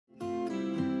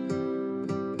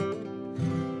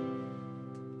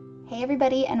Hey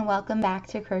everybody, and welcome back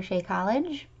to Crochet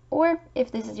College, or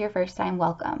if this is your first time,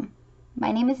 welcome.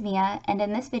 My name is Mia, and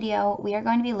in this video we are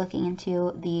going to be looking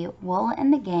into the Wool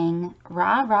and the Gang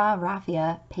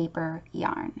Raffia paper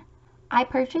yarn. I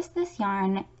purchased this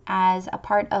yarn as a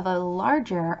part of a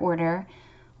larger order,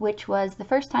 which was the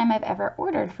first time I've ever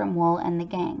ordered from Wool and the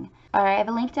Gang. Alright, I have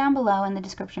a link down below in the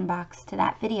description box to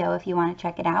that video if you want to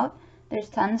check it out. There's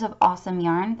tons of awesome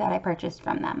yarn that I purchased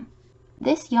from them.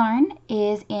 This yarn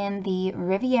is in the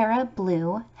Riviera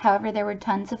Blue, however there were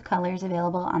tons of colors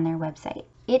available on their website.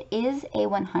 It is a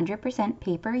 100%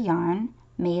 paper yarn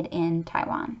made in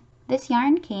Taiwan. This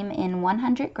yarn came in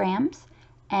 100 grams,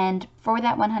 and for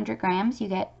that 100 grams you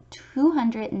get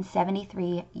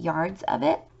 273 yards of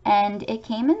it, and it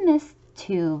came in this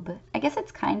tube. I guess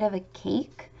it's kind of a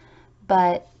cake,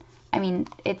 but I mean,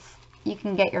 you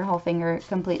can get your whole finger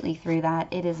completely through that.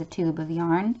 It is a tube of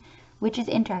yarn, which is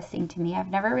interesting to me. I've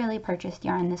never really purchased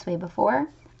yarn this way before.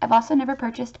 I've also never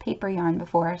purchased paper yarn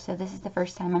before, so this is the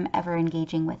first time I'm ever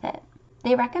engaging with it.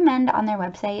 They recommend on their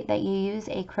website that you use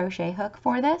a crochet hook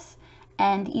for this,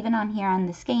 and even on here on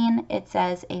the skein, it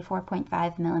says a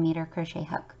 4.5mm crochet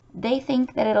hook. They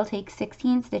think that it'll take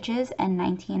 16 stitches and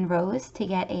 19 rows to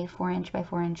get a 4" by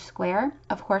 4" square.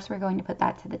 Of course, we're going to put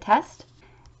that to the test.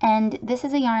 And this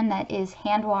is a yarn that is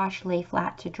hand wash, lay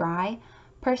flat to dry.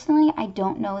 Personally, I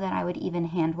don't know that I would even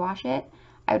hand wash it.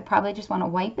 I would probably just want to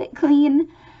wipe it clean.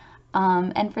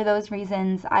 And for those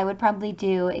reasons, I would probably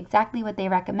do exactly what they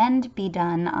recommend be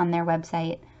done on their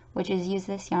website, which is use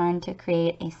this yarn to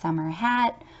create a summer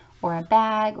hat or a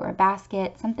bag or a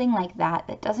basket, something like that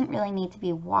that doesn't really need to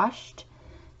be washed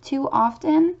too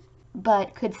often,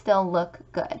 but could still look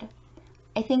good.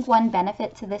 I think one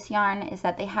benefit to this yarn is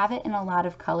that they have it in a lot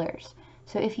of colors.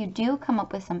 So if you do come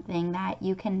up with something that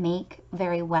you can make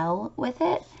very well with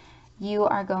it, you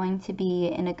are going to be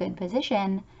in a good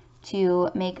position to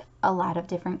make a lot of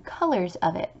different colors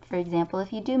of it. For example,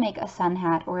 if you do make a sun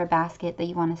hat or a basket that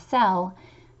you want to sell,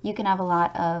 you can have a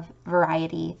lot of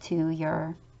variety to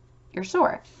your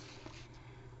store.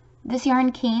 This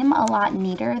yarn came a lot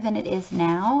neater than it is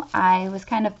now. I was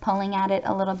kind of pulling at it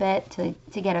a little bit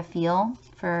to get a feel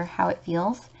for how it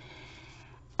feels.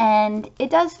 And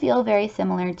it does feel very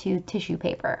similar to tissue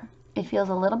paper. It feels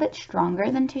a little bit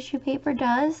stronger than tissue paper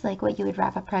does, like what you would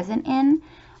wrap a present in,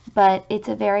 but it's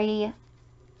a very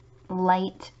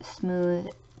light, smooth,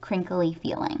 crinkly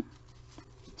feeling.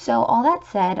 So all that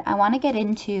said, I want to get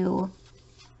into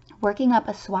working up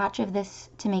a swatch of this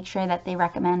to make sure that they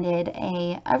recommended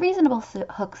a reasonable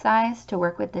hook size to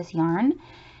work with this yarn,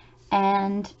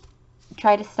 and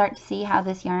try to start to see how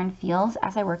this yarn feels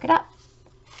as I work it up.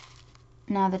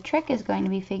 Now the trick is going to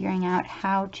be figuring out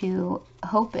how to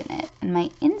open it, and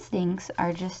my instincts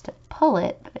are just to pull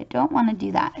it, but I don't want to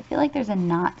do that. I feel like there's a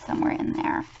knot somewhere in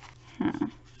there.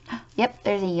 Yep,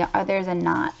 there's a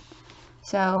knot.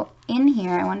 So in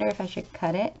here, I wonder if I should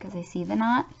cut it because I see the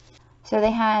knot. So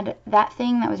they had that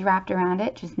thing that was wrapped around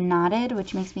it just knotted,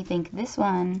 which makes me think this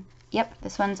one, yep,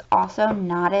 this one's also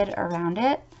knotted around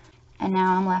it. And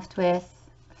now I'm left with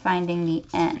finding the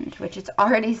end, which it's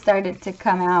already started to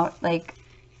come out like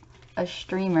a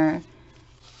streamer.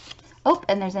 Oh,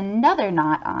 and there's another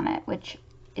knot on it, which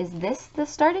is this the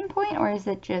starting point, or is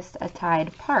it just a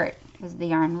tied part because the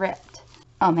yarn ripped?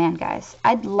 Oh man, guys,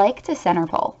 I'd like to center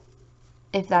pull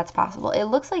if that's possible. It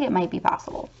looks like it might be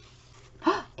possible.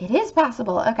 It is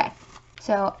possible. Okay,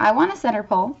 so I want to center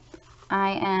pull.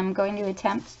 I am going to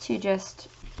attempt to just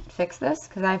fix this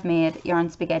because I've made yarn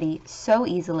spaghetti so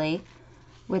easily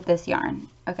with this yarn.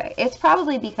 Okay, it's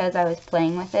probably because I was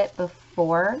playing with it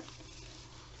before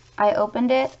I opened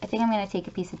it. I think I'm going to take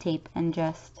a piece of tape and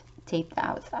just tape the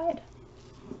outside.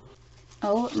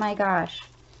 Oh my gosh.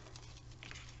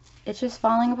 It's just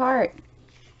falling apart.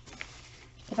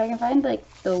 If I can find like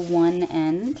the one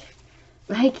end.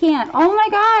 I can't. Oh my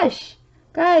gosh!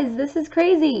 Guys, this is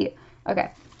crazy.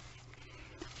 Okay.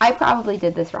 I probably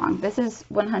did this wrong. This is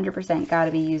 100%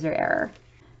 gotta be user error.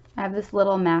 I have this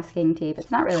little masking tape.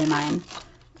 It's not really mine.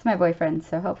 It's my boyfriend's,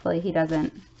 so hopefully he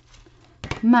doesn't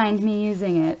mind me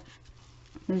using it.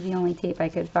 This is the only tape I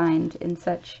could find in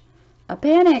such a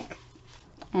panic.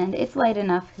 And it's light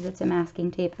enough because it's a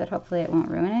masking tape that hopefully it won't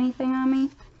ruin anything on me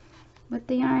with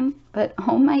the yarn. But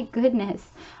oh my goodness.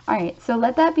 Alright, so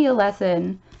let that be a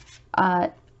lesson.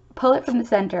 Pull it from the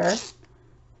center,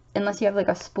 unless you have like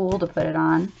a spool to put it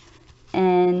on,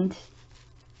 and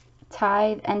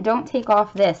tie, and don't take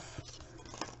off this.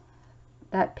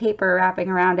 That paper wrapping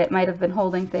around it might have been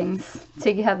holding things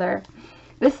together.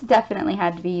 This definitely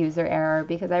had to be user error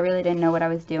because I really didn't know what I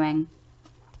was doing.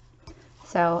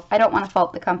 So I don't want to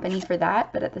fault the company for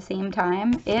that, but at the same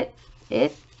time, it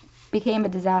became a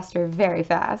disaster very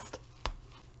fast.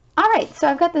 Alright, so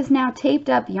I've got this now taped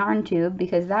up yarn tube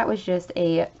because that was just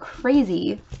a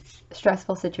crazy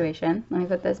stressful situation. Let me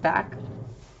put this back.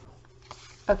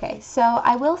 Okay, so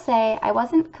I will say I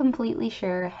wasn't completely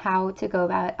sure how to go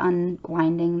about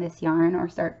unwinding this yarn or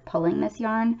start pulling this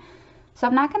yarn. So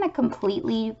I'm not going to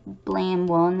completely blame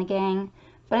Wool and the Gang,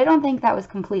 but I don't think that was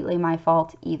completely my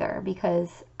fault either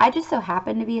because I just so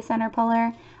happen to be a center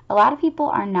puller. A lot of people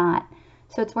are not.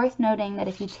 So it's worth noting that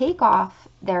if you take off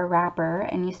their wrapper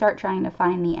and you start trying to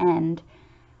find the end,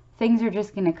 things are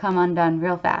just going to come undone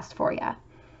real fast for you.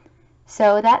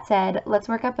 So that said, let's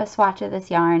work up a swatch of this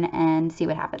yarn and see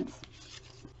what happens.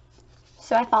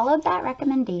 So I followed that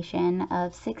recommendation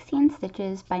of 16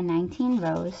 stitches by 19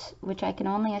 rows, which I can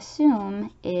only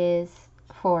assume is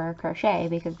for crochet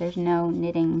because there's no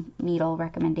knitting needle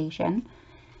recommendation.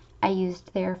 I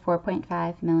used their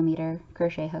 4.5 millimeter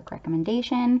crochet hook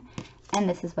recommendation, and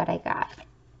this is what I got.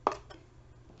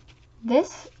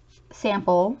 This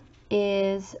sample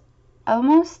is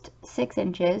almost 6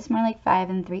 inches, more like 5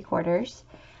 3/4,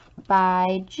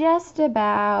 by just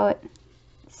about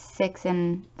 6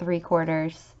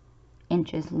 3/4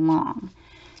 inches long.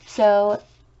 So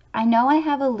I know I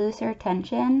have a looser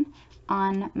tension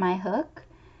on my hook,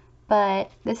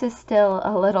 but this is still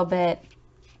a little bit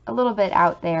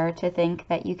out there to think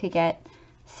that you could get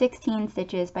 16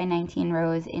 stitches by 19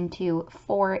 rows into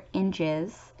 4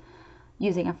 inches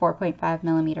using a 4.5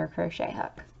 millimeter crochet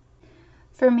hook.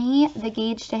 For me, the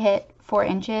gauge to hit 4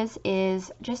 inches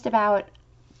is just about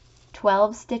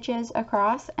 12 stitches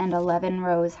across and 11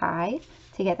 rows high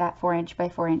to get that 4 inch by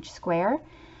 4 inch square.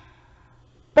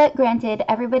 But granted,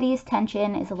 everybody's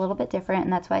tension is a little bit different,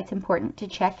 and that's why it's important to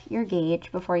check your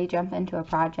gauge before you jump into a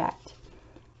project.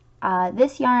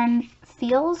 This yarn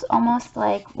feels almost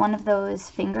like one of those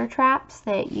finger traps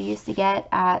that you used to get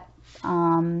at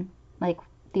like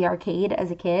the arcade as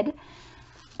a kid.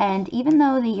 And even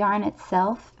though the yarn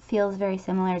itself feels very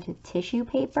similar to tissue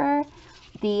paper,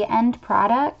 the end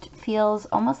product feels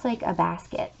almost like a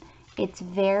basket. It's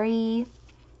very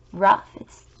rough.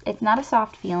 It's not a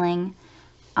soft feeling.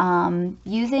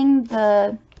 Using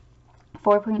the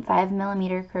 4.5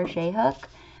 millimeter crochet hook,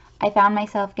 I found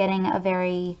myself getting a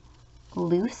very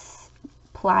loose,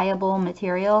 pliable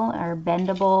material, or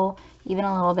bendable, even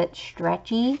a little bit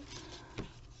stretchy.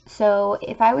 So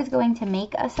if I was going to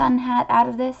make a sun hat out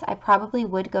of this, I probably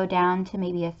would go down to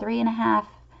maybe a 3.5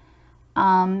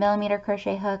 millimeter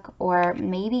crochet hook, or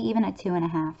maybe even a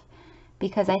 2.5,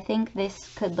 because I think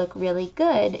this could look really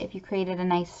good if you created a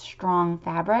nice strong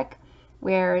fabric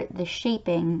where the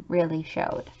shaping really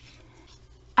showed.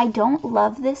 I don't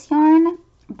love this yarn,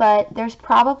 but there's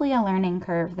probably a learning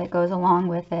curve that goes along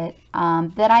with it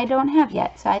that I don't have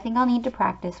yet, so I think I'll need to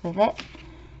practice with it.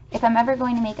 If I'm ever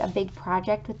going to make a big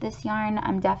project with this yarn,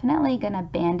 I'm definitely going to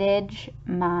bandage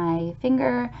my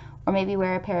finger or maybe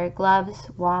wear a pair of gloves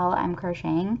while I'm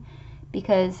crocheting,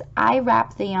 because I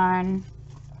wrap the yarn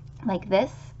like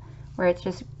this, where it's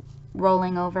just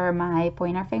rolling over my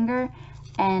pointer finger,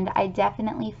 and I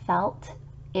definitely felt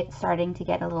it starting to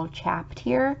get a little chapped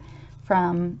here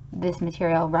from this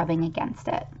material rubbing against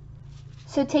it.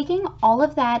 So taking all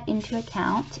of that into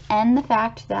account, and the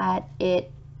fact that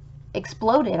it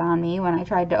exploded on me when I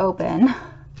tried to open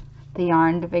the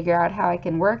yarn to figure out how I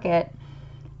can work it,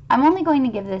 I'm only going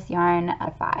to give this yarn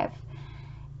a 5.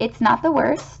 It's not the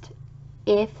worst.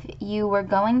 If you were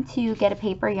going to get a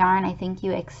paper yarn, I think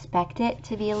you expect it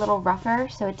to be a little rougher,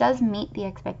 so it does meet the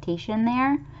expectation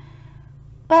there.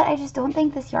 But I just don't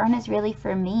think this yarn is really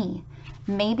for me.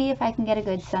 Maybe if I can get a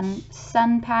good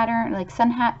sun pattern, like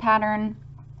sun hat pattern,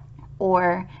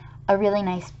 or a really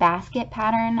nice basket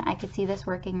pattern, I could see this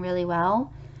working really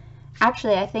well.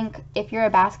 Actually, I think if you're a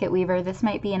basket weaver, this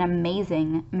might be an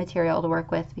amazing material to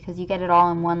work with because you get it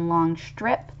all in one long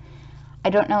strip. I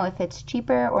don't know if it's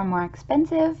cheaper or more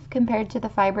expensive compared to the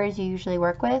fibers you usually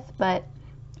work with, but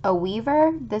a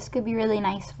weaver, this could be really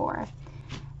nice for.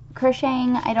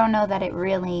 Crocheting, I don't know that it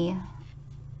really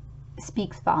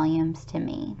speaks volumes to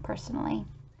me personally.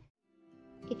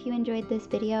 If you enjoyed this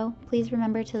video, please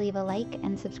remember to leave a like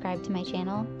and subscribe to my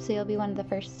channel so you'll be one of the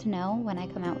first to know when I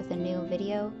come out with a new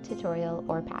video, tutorial,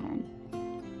 or pattern.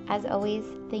 As always,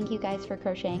 thank you guys for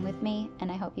crocheting with me, and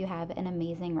I hope you have an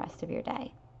amazing rest of your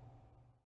day.